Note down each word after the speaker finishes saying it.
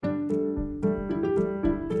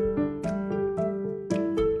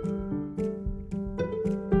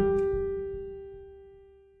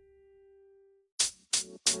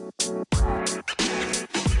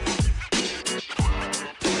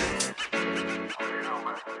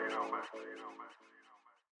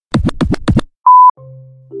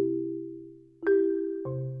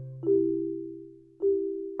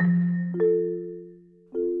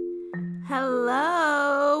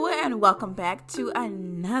welcome back to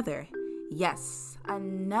another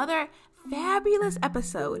fabulous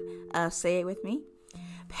episode of Say It With Me,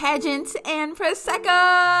 Pageant and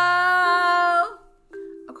Prosecco.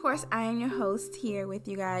 Of course, I am your host here with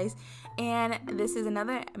you guys, and this is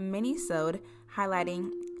another mini-sode highlighting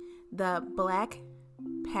the Black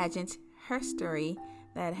pageant history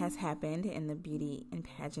that has happened in the beauty and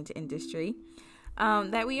pageant industry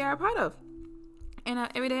that we are a part of. And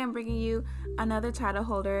every day I'm bringing you another title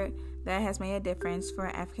holder that has made a difference for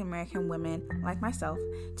African American women like myself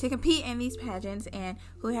to compete in these pageants and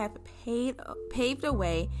who have paved a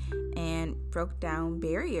way and broke down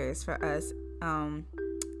barriers for us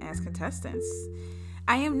as contestants.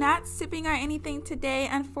 I am not sipping on anything today,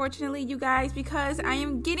 unfortunately, you guys, because I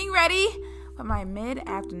am getting ready for my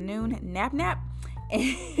mid-afternoon nap.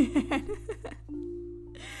 And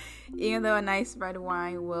even though a nice red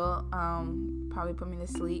wine will probably put me to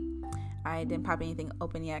sleep, I didn't pop anything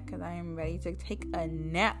open yet because I am ready to take a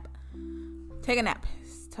nap.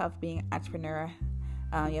 It's tough being an entrepreneur.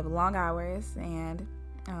 You have long hours,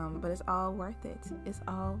 but it's all worth it. It's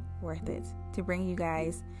all worth it to bring you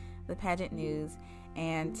guys the pageant news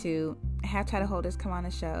and to have title holders come on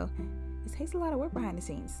the show. It takes a lot of work behind the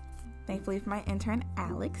scenes. Thankfully for my intern,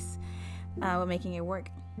 Alex, we're making it work.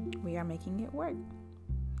 We are making it work.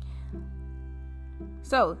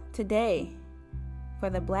 So today, for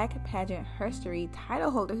the Black pageant history title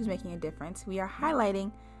holder who's making a difference, we are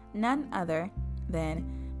highlighting none other than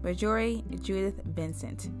Marjorie Judith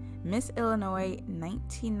Vincent, Miss Illinois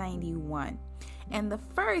 1991. And the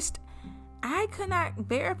first, I could not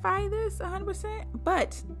verify this 100%,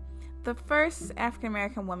 but the first African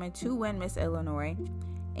American woman to win Miss Illinois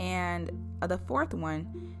and the fourth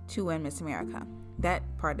one to win Miss America. That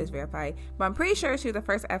part is verified, but I'm pretty sure she was the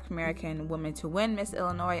first African American woman to win Miss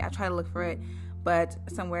Illinois. I tried to look for it, but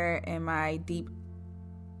somewhere in my deep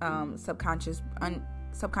subconscious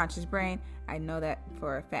brain, I know that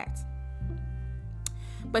for a fact.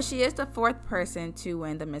 But she is the fourth person to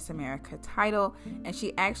win the Miss America title, and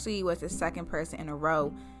she actually was the second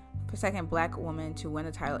Black woman to win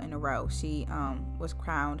the title in a row. She was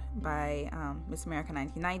crowned by Miss America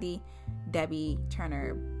 1990, Debbie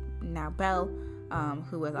Turner, now Bell,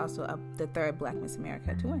 who was also the third Black Miss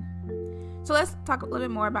America to win. So let's talk a little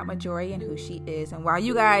bit more about Marjorie and who she is and why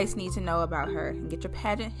you guys need to know about her and get your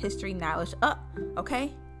pageant history knowledge up,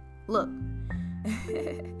 okay? Look.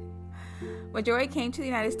 Marjorie came to the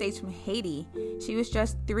United States from Haiti. She was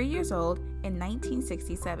just 3 years old in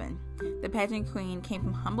 1967. The pageant queen came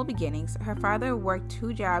from humble beginnings. Her father worked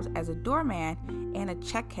 2 jobs as a doorman and a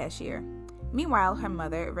check cashier. Meanwhile, her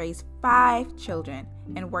mother raised 5 children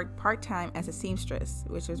and worked part-time as a seamstress,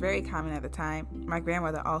 which was very common at the time. My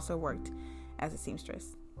grandmother also worked as a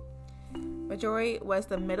seamstress. Marjorie was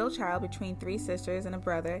the middle child between 3 sisters and a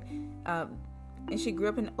brother, and she grew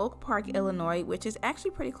up in Oak Park, Illinois, which is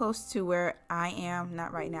actually pretty close to where I am,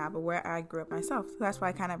 not right now, but where I grew up myself. So that's why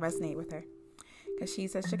I kind of resonate with her, because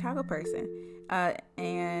she's a Chicago person,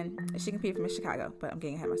 and she competed for Miss Chicago, but I'm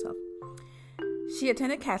getting ahead of myself. She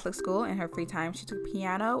attended Catholic school. In her free time, she took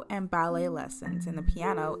piano and ballet lessons, and the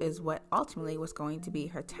piano is what ultimately was going to be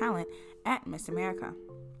her talent at Miss America.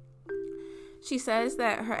 She says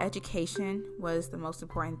that her education was the most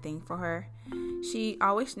important thing for her. She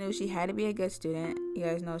always knew she had to be a good student. You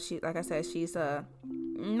guys know, she's not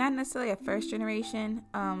necessarily a first generation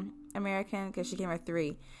American, because she came at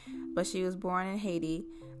 3, but she was born in Haiti,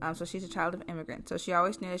 so she's a child of immigrants. So she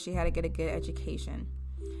always knew that she had to get a good education.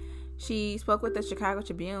 She spoke with the Chicago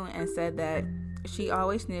Tribune and said that she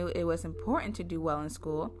always knew it was important to do well in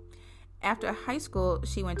school. After high school,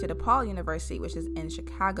 she went to DePaul University, which is in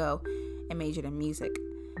Chicago, and majored in music.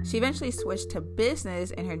 She eventually switched to business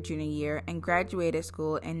in her junior year and graduated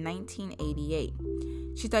school in 1988.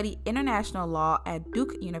 She studied international law at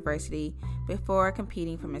Duke University before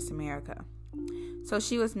competing for Miss America. So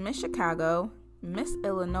she was Miss Chicago, Miss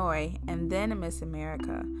Illinois, and then Miss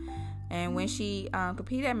America. And when she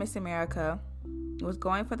competed at Miss America, was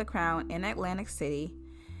going for the crown in Atlantic City,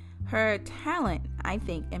 her talent, I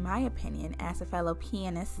think, in my opinion, as a fellow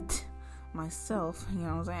pianist myself, you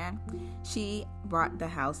know what I'm saying, she brought the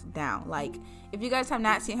house down. Like, if you guys have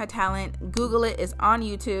not seen her talent, Google it. It's on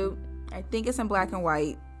YouTube. I think it's in black and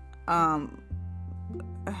white. I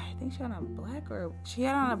think she had on black, or she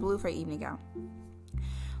had on a blue for evening gown.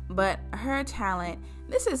 But her talent,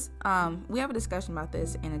 this is, we have a discussion about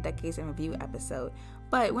this in a Decades in Review episode.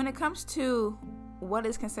 But when it comes to what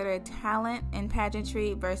is considered talent in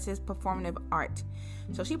pageantry versus performative art,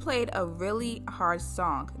 so she played a really hard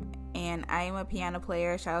song. And I am a piano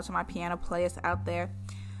player. Shout out to my piano players out there.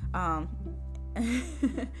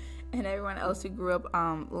 and everyone else who grew up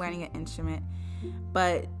learning an instrument.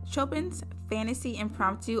 But Chopin's Fantasy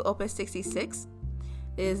Impromptu Opus 66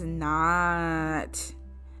 is not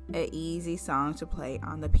an easy song to play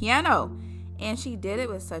on the piano, and she did it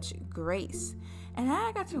with such grace. And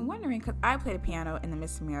I got to wondering, because I played the piano in the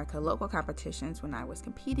Miss America local competitions when I was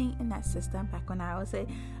competing in that system back when I was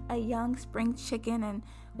a young spring chicken and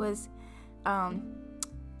was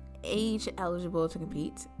age eligible to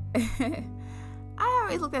compete. I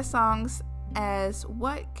always looked at songs as,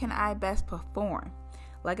 what can I best perform?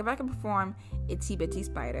 Like, if I can perform Itsy Bitsy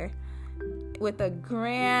Spider with a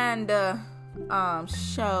grand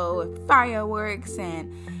show with fireworks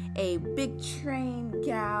and a big train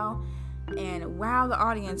gal, and wow the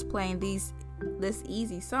audience playing this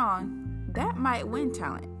easy song, that might win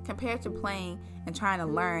talent compared to playing and trying to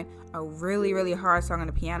learn a really, really hard song on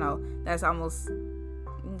the piano. That's almost,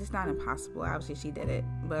 it's not impossible. Obviously she did it,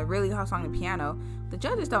 but a really hard song on the piano, the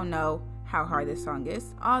judges don't know how hard this song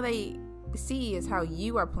is. All they see is how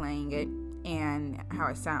you are playing it and how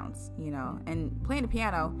it sounds, and playing the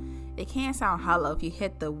piano, it can sound hollow if you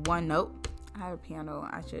hit the one note. I have a piano,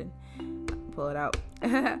 I should pull it out.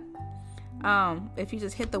 If you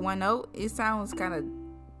just hit the one note, it sounds kind of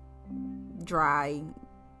dry,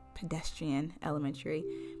 pedestrian, elementary.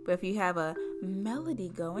 But if you have a melody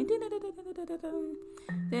going, then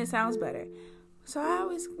it sounds better. So I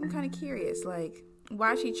always am kind of curious, like,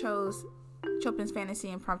 why she chose Chopin's Fantasy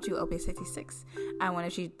Impromptu Opus 66. I wonder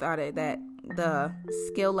if she thought that the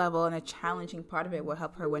skill level and the challenging part of it would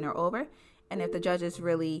help her win her over, and if the judges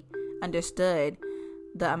really understood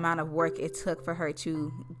the amount of work it took for her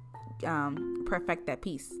to perfect that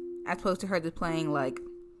piece, as opposed to her just playing like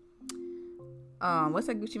what's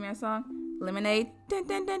that Gucci Mane song, Lemonade, dun,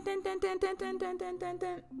 dun, dun, dun, dun, dun, dun, dun, dun, dun, dun,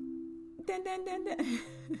 dun, dun, dun, dun, dun.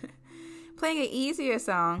 Playing an easier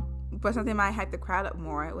song, but something might hype the crowd up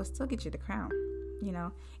more, it will still get you the crown,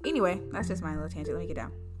 Anyway, that's just my little tangent. Let me get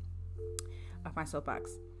down off my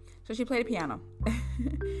soapbox. So she played the piano.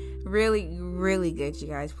 Really, really good, you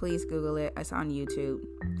guys. Please Google it. It's on YouTube.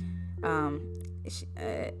 And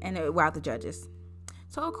it wowed the judges.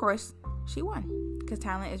 So, of course, she won. Because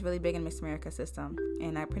talent is really big in Miss America system.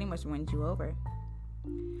 And that pretty much wins you over.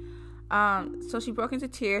 So she broke into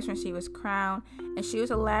tears when she was crowned. And she was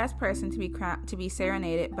the last person to be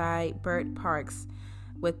serenaded by Bert Parks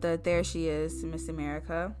with the There She Is, Miss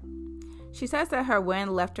America. She says that her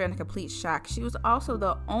win left her in a complete shock. She was also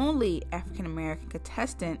the only African-American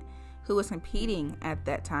contestant who was competing at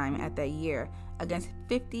that time, at that year, against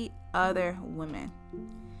 50 other women,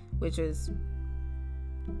 which is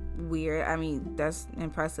weird. I mean, that's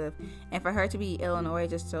impressive. And for her to be Illinois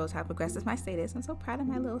just shows how progressive my state is. I'm so proud of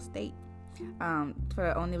my little state. For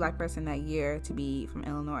the only black person that year to be from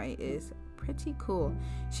Illinois is pretty cool.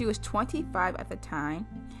 She was 25 at the time.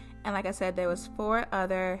 And like I said, there was 4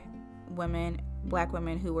 other black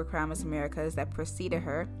women who were crowned Miss Americas that preceded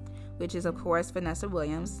her, which is of course Vanessa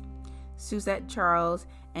Williams, Suzette Charles,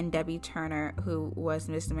 and Debbie Turner, who was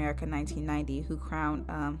Miss America 1990, who crowned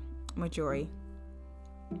Marjorie.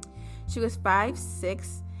 She was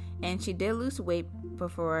 5'6", and she did lose weight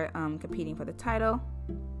before competing for the title.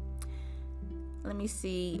 Let me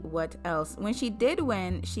see what else. When she did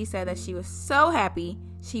win, she said that she was so happy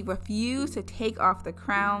she refused to take off the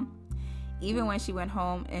crown, even when she went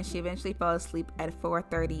home, and she eventually fell asleep at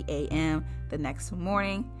 4:30 a.m. the next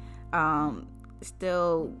morning,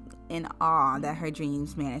 still in awe that her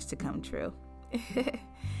dreams managed to come true.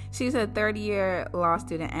 She was a third-year law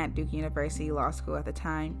student at Duke University Law School at the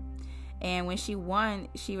time, and when she won,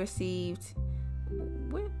 she received,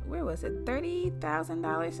 where was it,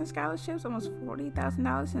 $30,000 in scholarships, almost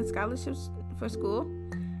 $40,000 in scholarships for school,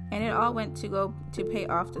 and it all went to pay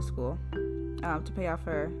off the school. To pay off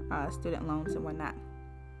her student loans and whatnot.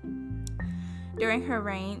 During her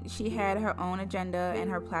reign, she had her own agenda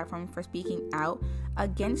and her platform for speaking out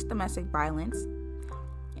against domestic violence.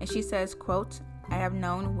 And she says, quote, "I have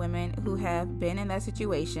known women who have been in that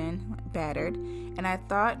situation, battered, and I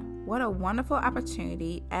thought, what a wonderful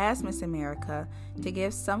opportunity as Miss America to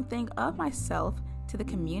give something of myself to the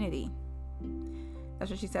community."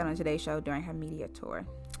 That's what she said on Today's Show during her media tour,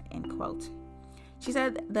 end quote. She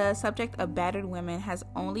said the subject of battered women has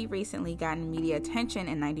only recently gotten media attention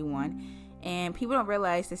in 91, and people don't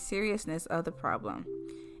realize the seriousness of the problem.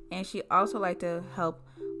 And she also liked to help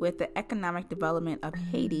with the economic development of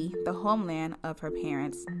Haiti, the homeland of her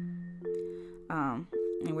parents, and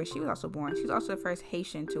where she was also born. She was also the first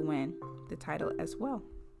Haitian to win the title as well.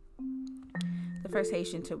 The first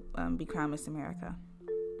Haitian to be crowned Miss America.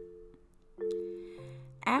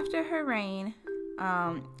 After her reign,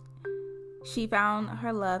 she found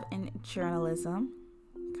her love in journalism,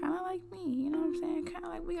 kind of I'm saying? Kind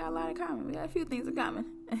of like we got a lot in common. We got a few things in common.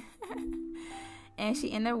 And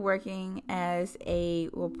she ended up working as a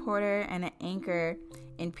reporter and an anchor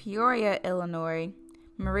in Peoria, Illinois,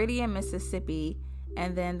 Meridian, Mississippi,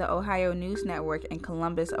 and then the Ohio News Network in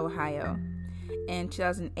Columbus, Ohio. In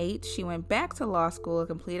 2008, she went back to law school and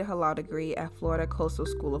completed her law degree at Florida Coastal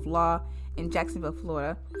School of Law in Jacksonville,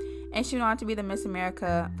 Florida. And she went on to be the Miss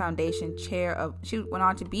America Foundation chair she went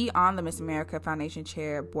on to be on the Miss America Foundation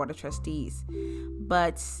chair board of trustees.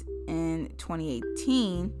 But in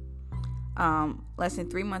 2018, less than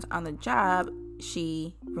 3 months on the job,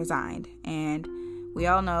 she resigned. And we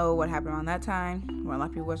all know what happened around that time, where a lot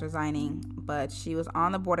of people was resigning. But she was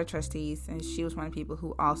on the board of trustees, and she was one of the people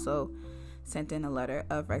who also sent in a letter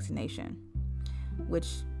of resignation,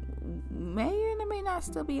 which may or may not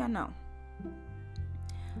still be unknown.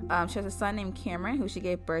 She has a son named Cameron, who she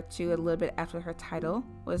gave birth to a little bit after her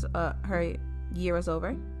year was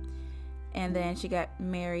over. And then she got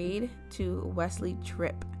married to Wesley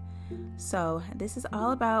Tripp. So this is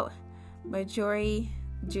all about Marjorie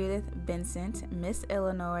Judith Vincent, Miss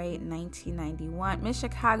Illinois 1991, Miss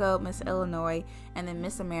Chicago, Miss Illinois, and then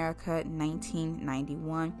Miss America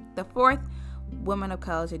 1991. The fourth woman of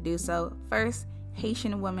color to do so. First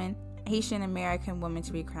Haitian American woman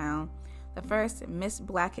to be crowned. The first Miss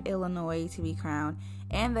Black Illinois to be crowned.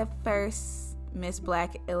 And the first Miss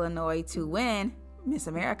Black Illinois to win Miss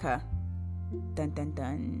America. Dun dun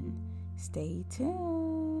dun. Stay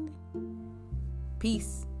tuned.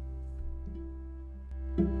 Peace.